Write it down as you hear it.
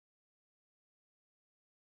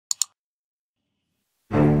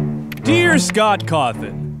Dear Scott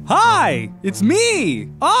Cawthon, hi, it's me,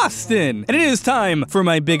 Austin, and it is time for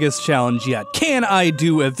my biggest challenge yet. Can I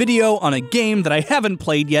do a video on a game that I haven't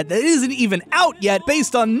played yet, that isn't even out yet,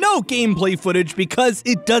 based on no gameplay footage because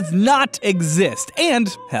it does not exist?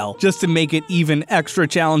 And, hell, just to make it even extra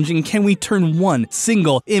challenging, can we turn one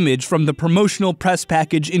single image from the promotional press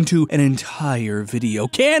package into an entire video?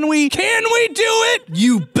 Can we? Can we do it?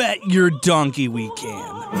 You bet your donkey we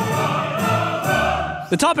can.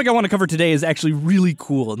 The topic I want to cover today is actually really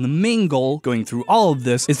cool, and the main goal going through all of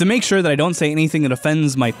this is to make sure that I don't say anything that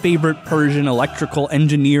offends my favorite Persian electrical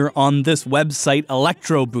engineer on this website,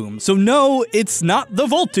 Electroboom. So no, it's not the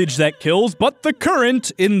voltage that kills, but the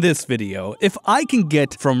current in this video. If I can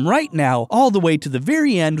get from right now all the way to the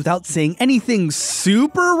very end without saying anything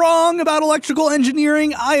super wrong about electrical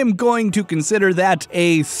engineering, I am going to consider that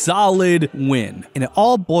a solid win. And it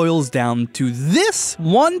all boils down to this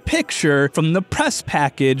one picture from the press package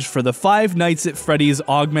for the Five Nights at Freddy's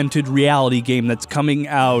augmented reality game that's coming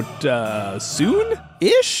out,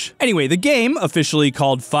 soon-ish? Anyway, the game, officially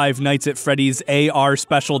called Five Nights at Freddy's AR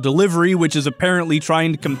Special Delivery, which is apparently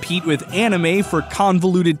trying to compete with anime for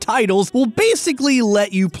convoluted titles, will basically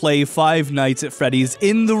let you play Five Nights at Freddy's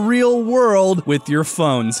in the real world with your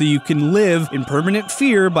phone, so you can live in permanent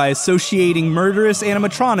fear by associating murderous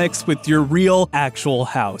animatronics with your real, actual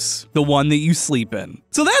house, the one that you sleep in.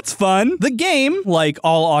 So that's fun. The game, like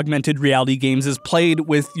all augmented reality games, is played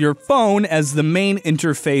with your phone as the main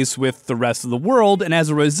interface with the rest of the world, and as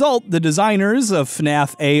a result, the designers of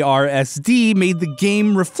FNAF AR SD made the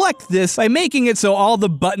game reflect this by making it so all the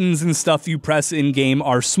buttons and stuff you press in-game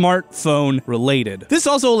are smartphone related. This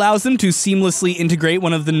also allows them to seamlessly integrate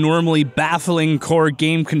one of the normally baffling core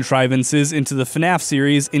game contrivances into the FNAF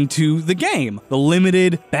series into the game, the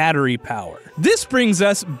limited battery power. This brings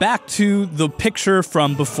us back to the picture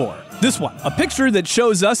from before. This one, a picture that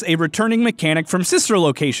shows us a returning mechanic from Sister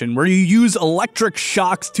Location, where you use electric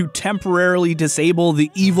shocks to temporarily disable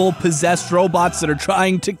the evil possessed robots that are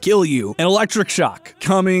trying to kill you. An electric shock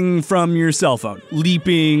coming from your cell phone,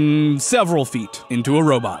 leaping several feet into a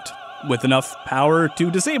robot with enough power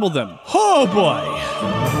to disable them. Oh boy.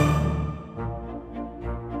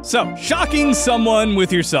 So, shocking someone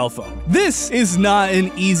with your cell phone. This is not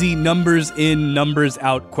an easy numbers in, numbers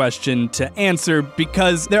out question to answer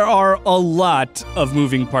because there are a lot of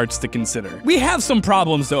moving parts to consider. We have some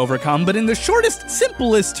problems to overcome, but in the shortest,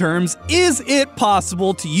 simplest terms, is it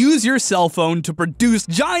possible to use your cell phone to produce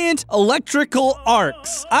giant electrical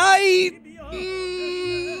arcs?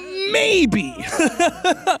 Maybe.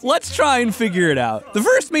 Let's try and figure it out. The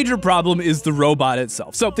first major problem is the robot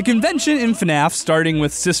itself. So the convention in FNAF, starting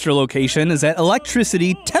with Sister Location, is that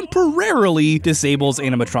electricity temporarily disables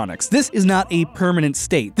animatronics. This is not a permanent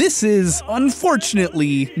state. This is,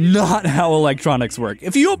 unfortunately, not how electronics work.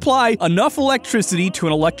 If you apply enough electricity to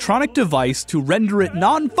an electronic device to render it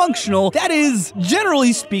non-functional, that is,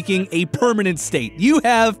 generally speaking, a permanent state. You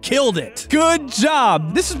have killed it. Good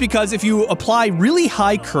job. This is because if you apply really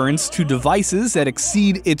high currents to devices that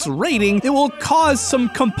exceed its rating, it will cause some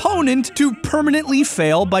component to permanently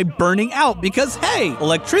fail by burning out because, hey,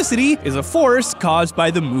 electricity is a force caused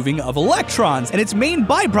by the moving of electrons, and its main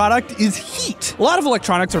byproduct is heat. A lot of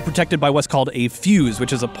electronics are protected by what's called a fuse,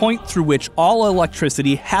 which is a point through which all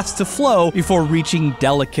electricity has to flow before reaching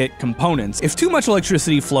delicate components. If too much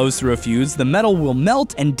electricity flows through a fuse, the metal will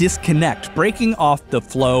melt and disconnect, breaking off the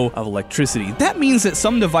flow of electricity. That means that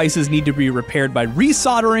some devices need to be repaired by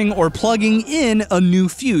resoldering or plugging in a new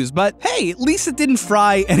fuse, but hey, at least it didn't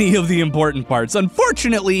fry any of the important parts.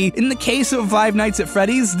 Unfortunately, in the case of Five Nights at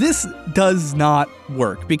Freddy's, this does not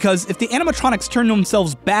work, because if the animatronics turn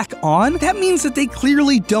themselves back on, that means that they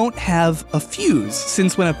clearly don't have a fuse,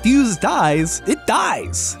 since when a fuse dies, it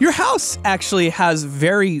dies. Your house actually has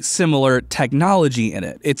very similar technology in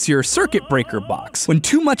it. It's your circuit breaker box. When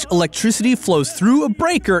too much electricity flows through a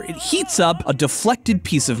breaker, it heats up a deflected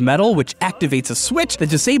piece of metal, which activates a switch that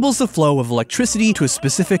disables the flow of electricity to a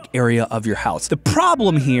specific area of your house. The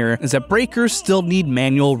problem here is that breakers still need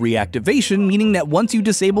manual reactivation, meaning that once you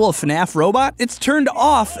disable a FNAF robot, it's turned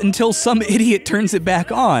off until some idiot turns it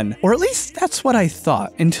back on. Or at least that's what I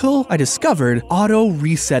thought, until I discovered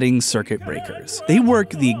auto-resetting circuit breakers. They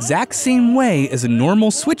work the exact same way as a normal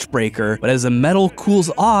switch breaker, but as the metal cools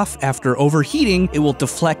off after overheating, it will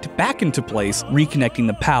deflect back into place, reconnecting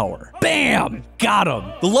the power. Bam! Got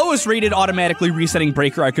him! The lowest rated automatically resetting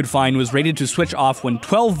breaker I could find was rated to switch off when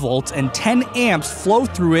 12 volts and 10 amps flow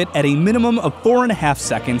through it at a minimum of 4.5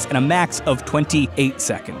 seconds and a max of 28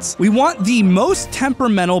 seconds. We want the most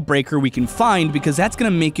temperamental breaker we can find because that's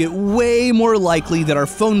going to make it way more likely that our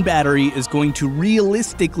phone battery is going to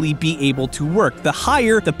realistically be able to work. The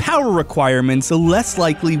higher the power requirements, the less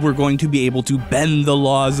likely we're going to be able to bend the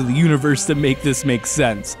laws of the universe to make this make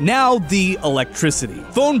sense. Now, the electricity.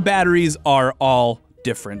 Phone batteries are all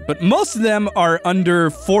different, but most of them are under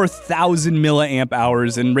 4,000 milliamp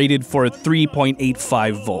hours and rated for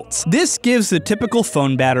 3.85 volts. This gives the typical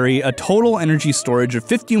phone battery a total energy storage of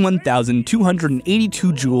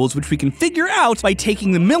 51,282 joules, which we can figure out by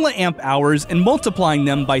taking the milliamp hours and multiplying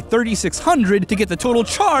them by 3,600 to get the total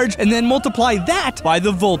charge, and then multiply that by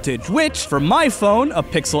the voltage, which, for my phone, a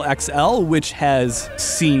Pixel XL, which has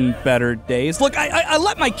seen better days. Look, I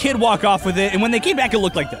let my kid walk off with it, and when they came back, it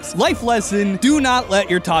looked like this. Life lesson, do not let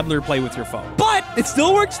your toddler play with your phone. But it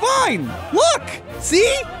still works fine. Look,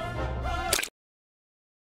 see?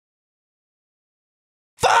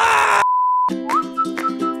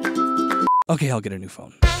 Okay, I'll get a new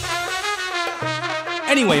phone.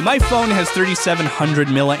 Anyway, my phone has 3,700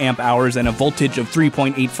 milliamp hours and a voltage of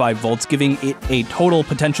 3.85 volts, giving it a total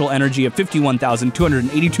potential energy of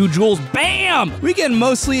 51,282 joules. Bam! We can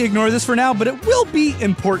mostly ignore this for now, but it will be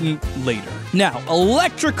important later. Now,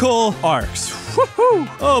 electrical arcs. Woohoo!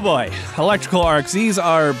 Oh boy, electrical arcs, these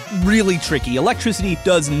are really tricky. Electricity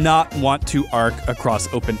does not want to arc across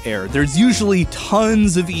open air. There's usually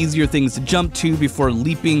tons of easier things to jump to before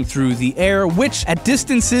leaping through the air, which at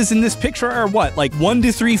distances in this picture are what, like 1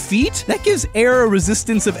 to 3 feet? That gives air a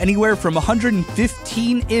resistance of anywhere from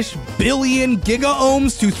 115-ish billion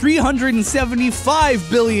gigaohms to 375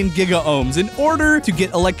 billion gigaohms. In order to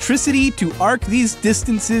get electricity to arc these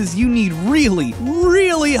distances, you need really,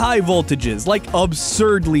 really high voltages, like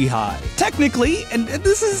absurdly high. Technically, and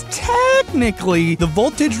this is technically, the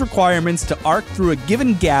voltage requirements to arc through a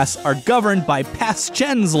given gas are governed by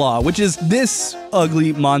Paschen's law, which is this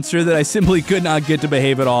ugly monster that I simply could not get to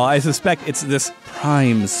behave at all. I suspect it's this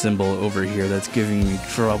prime symbol over here that's giving me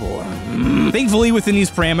trouble. Thankfully, within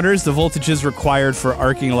these parameters, the voltages required for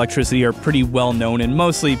arcing electricity are pretty well known and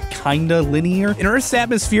mostly kinda linear. In Earth's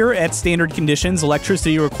atmosphere, at standard conditions,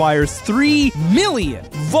 electricity requires 3 million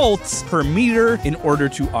volts per meter in order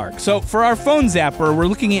to arc. So for our phone zapper, we're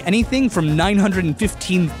looking at anything from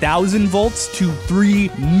 915,000 volts to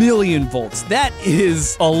 3 million volts. That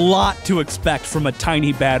is a lot to expect from a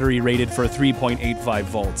tiny battery rated for 3.85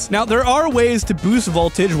 volts. Now, there are ways to boost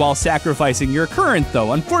voltage while sacrificing your current,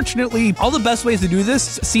 though. Unfortunately, all the best ways to do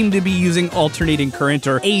this seem to be using alternating current,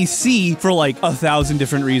 or AC, for like 1,000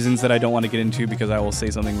 different reasons that I don't want to get into because I will say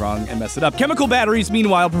something wrong and mess it up. Chemical batteries,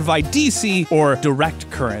 meanwhile, provide DC, or direct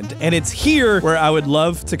current, and it's here where I would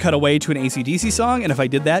love to cut away to an AC/DC song, and if I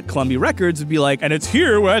did that, Columbia Records would be like, and it's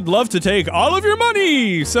here where I'd love to take all of your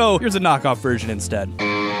money! So here's a knockoff version instead.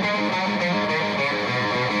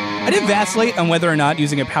 I did vacillate on whether or not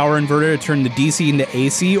using a power inverter to turn the DC into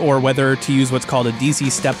AC, or whether to use what's called a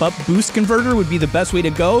DC step-up boost converter would be the best way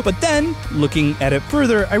to go, but then, looking at it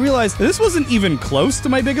further, I realized this wasn't even close to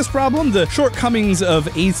my biggest problem. The shortcomings of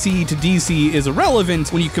AC to DC is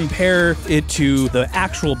irrelevant when you compare it to the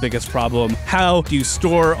actual biggest problem. How do you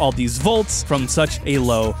store all these volts from such a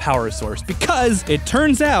low power source? Because it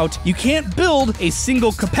turns out you can't build a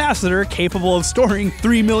single capacitor capable of storing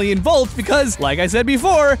 3 million volts because, like I said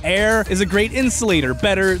before, air is a great insulator,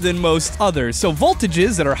 better than most others. So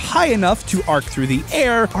voltages that are high enough to arc through the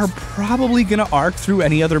air are probably going to arc through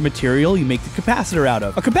any other material you make the capacitor out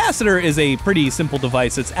of. A capacitor is a pretty simple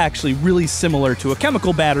device that's actually really similar to a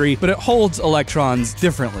chemical battery, but it holds electrons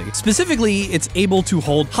differently. Specifically, it's able to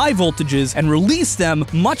hold high voltages and release them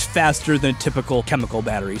much faster than a typical chemical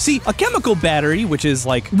battery. See, a chemical battery, which is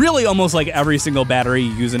like really almost like every single battery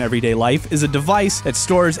you use in everyday life, is a device that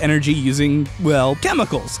stores energy using, well,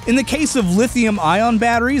 chemicals. In the case of lithium-ion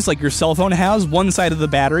batteries, like your cell phone has, one side of the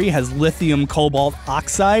battery has lithium cobalt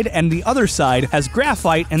oxide, and the other side has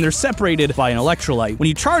graphite, and they're separated by an electrolyte. When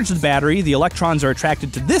you charge the battery, the electrons are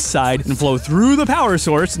attracted to this side and flow through the power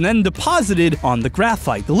source and then deposited on the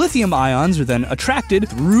graphite. The lithium ions are then attracted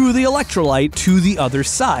through the electrolyte to the other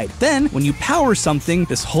side. Then, when you power something,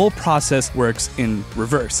 this whole process works in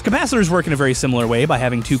reverse. Capacitors work in a very similar way by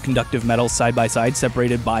having two conductive metals side by side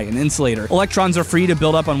separated by an insulator. Electrons are free to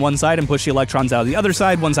build up on one side and push the electrons out of the other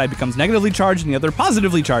side. One side becomes negatively charged and the other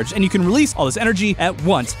positively charged, and you can release all this energy at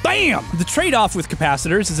once. Bam! The trade-off with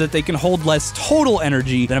capacitors is that they can hold less total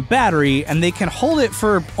energy than a battery, and they can hold it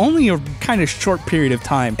for only a kind of short period of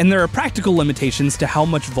time. And there are practical limitations to how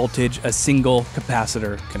much voltage a single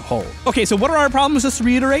capacitor can hold. Okay, so what are our problems? Just to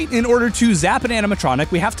reiterate, in order to zap an animatronic,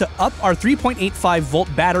 we have to up our 3.85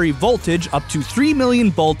 volt battery voltage up to 3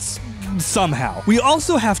 million volts somehow. We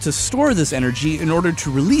also have to store this energy in order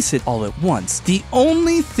to release it all at once. The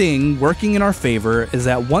only thing working in our favor is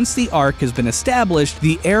that once the arc has been established,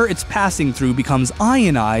 the air it's passing through becomes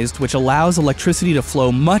ionized, which allows electricity to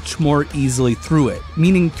flow much more easily through it,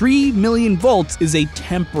 meaning 3 million volts is a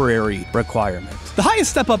temporary requirement. The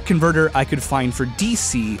highest step-up converter I could find for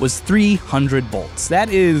DC was 300 volts. That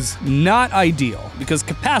is not ideal, because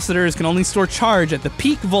capacitors can only store charge at the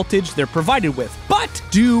peak voltage they're provided with. But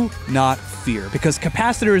do not fear, because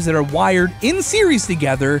capacitors that are wired in series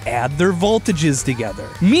together add their voltages together,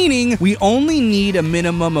 meaning we only need a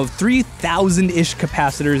minimum of 3,000-ish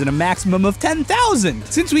capacitors and a maximum of 10,000.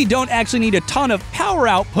 Since we don't actually need a ton of power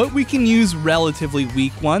output, we can use relatively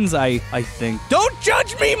weak ones, I think. Don't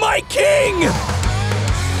judge me, my king!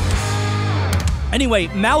 Anyway,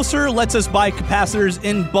 Mouser lets us buy capacitors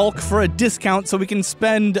in bulk for a discount so we can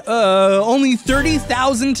spend only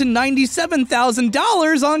 $30,000 to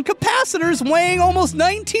 $97,000 on capacitors weighing almost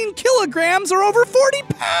 19 kilograms or over 40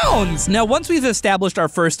 pounds. Now, once we've established our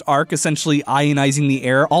first arc, essentially ionizing the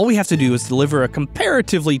air, all we have to do is deliver a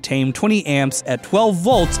comparatively tame 20 amps at 12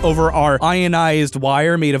 volts over our ionized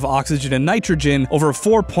wire made of oxygen and nitrogen over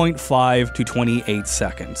 4.5 to 28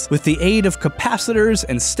 seconds. With the aid of capacitors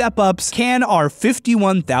and step-ups, can our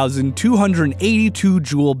 51,282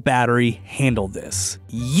 joule battery handle this?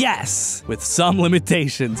 Yes, with some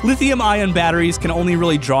limitations. Lithium-ion batteries can only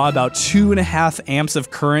really draw about 2.5 amps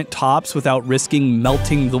of current tops without risking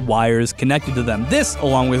melting the wires connected to them. This,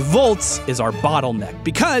 along with volts, is our bottleneck,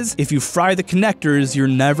 because if you fry the connectors, you're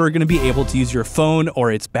never going to be able to use your phone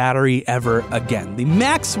or its battery ever again. The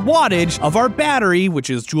max wattage of our battery, which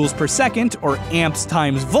is joules per second, or amps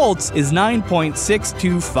times volts, is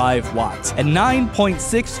 9.625 watts. At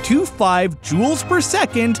 9.625 joules per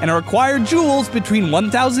second, and a required joules between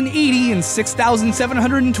 1,080 and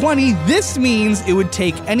 6,720, this means it would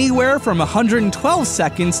take anywhere from 112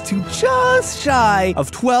 seconds to just shy of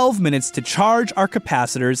 12 minutes to charge our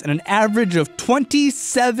capacitors, and an average of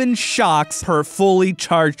 27 shocks per fully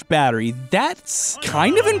charged battery. That's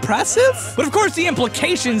kind of impressive. But of course, the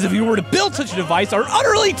implications if you were to build such a device are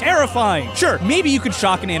utterly terrifying. Sure, maybe you could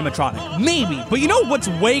shock an animatronic. Maybe. But you know what's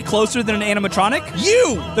way closer than an animatronic?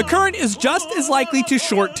 You! The current is just as likely to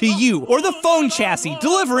short to you, or the phone chassis,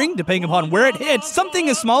 delivering, depending upon where it hits, something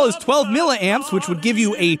as small as 12 milliamps, which would give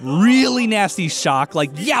you a really nasty shock, like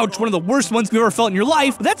youch, one of the worst ones you've ever felt in your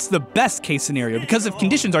life. But that's the best case scenario, because if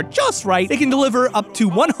conditions are just right, it can deliver up to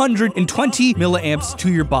 120 milliamps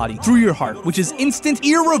to your body, through your heart, which is instant,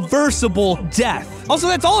 irreversible death. Also,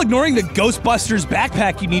 that's all ignoring the Ghostbusters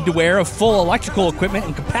backpack you need to wear of full electrical equipment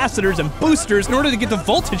and capacitors and boosters in order to get the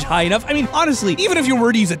voltage high enough. I mean, honestly, even if you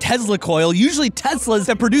were to use a Tesla coil, usually Teslas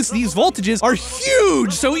that produce these voltages are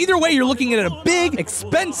huge, so either way, you're looking at a big,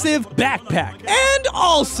 expensive backpack. And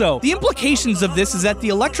also, the implications of this is that the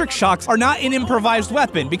electric shocks are not an improvised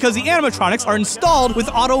weapon, because the animatronics are installed with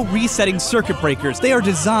auto-resetting circuit breakers. They are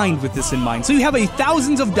designed with this in mind, so you have a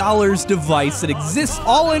thousands of dollars device that exists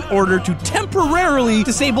all in order to temporarily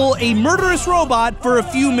disable a murderous robot for a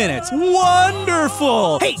few minutes.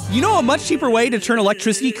 Wonderful! Hey, you know a much cheaper way to turn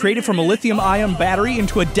electricity created from a lithium-ion battery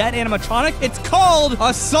into a dead animatronic? It's called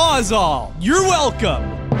a Sawzall. You're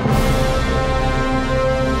welcome.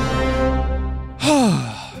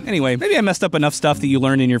 Anyway, maybe I messed up enough stuff that you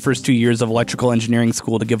learned in your first 2 years of electrical engineering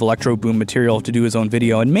school to give Electro Boom material to do his own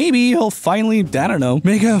video, and maybe he'll finally, I don't know,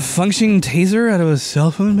 make a functioning taser out of a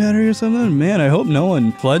cell phone battery or something? Man, I hope no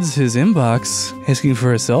one floods his inbox asking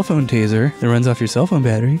for a cell phone taser that runs off your cell phone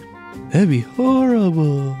battery. That'd be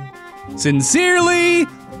horrible. Sincerely,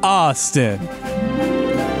 Austin.